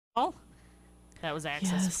Well, that was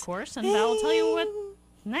Access, Yes. of course, and Val will tell you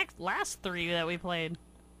what last three that we played.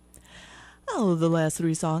 Oh, the last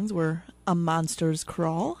three songs were A Monster's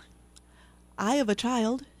Crawl, Eye of a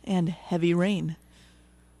Child, and Heavy Rain.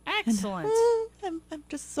 Excellent. I'm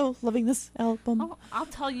just so loving this album. Oh, I'll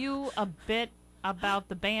tell you a bit about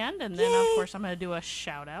the band, and then, of course, I'm going to do a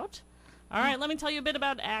shout-out. All right, let me tell you a bit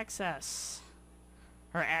about Access.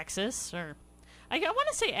 Or Axis, or... I want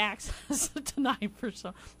to say Access tonight for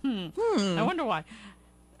some... I wonder why.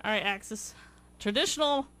 All right, Axis.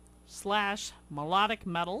 Traditional / melodic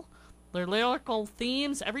metal. Their lyrical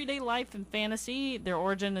themes, everyday life and fantasy. Their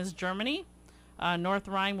origin is Germany, North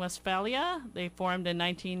Rhine-Westphalia. They formed in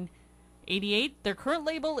 1988. Their current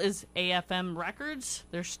label is AFM Records.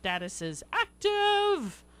 Their status is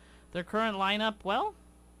active. Their current lineup, well,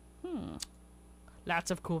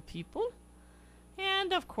 lots of cool people.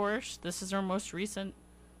 And, of course, this is our most recent...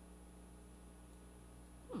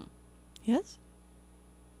 Yes?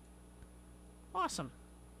 Awesome.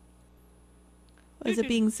 Is it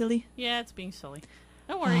being silly? Yeah, it's being silly.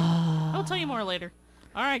 Don't worry. I'll tell you more later.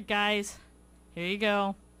 All right, guys. Here you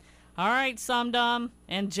go. All right, Sumdum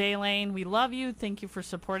and J-Lane, we love you. Thank you for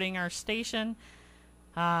supporting our station.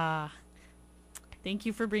 Thank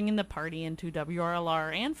you for bringing the party into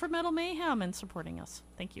WRLR and for Metal Mayhem and supporting us.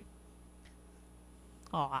 Thank you.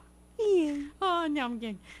 Aw. Yeah. Oh, now I'm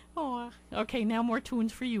getting... Aw. Okay, now more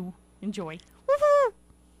tunes for you. Enjoy.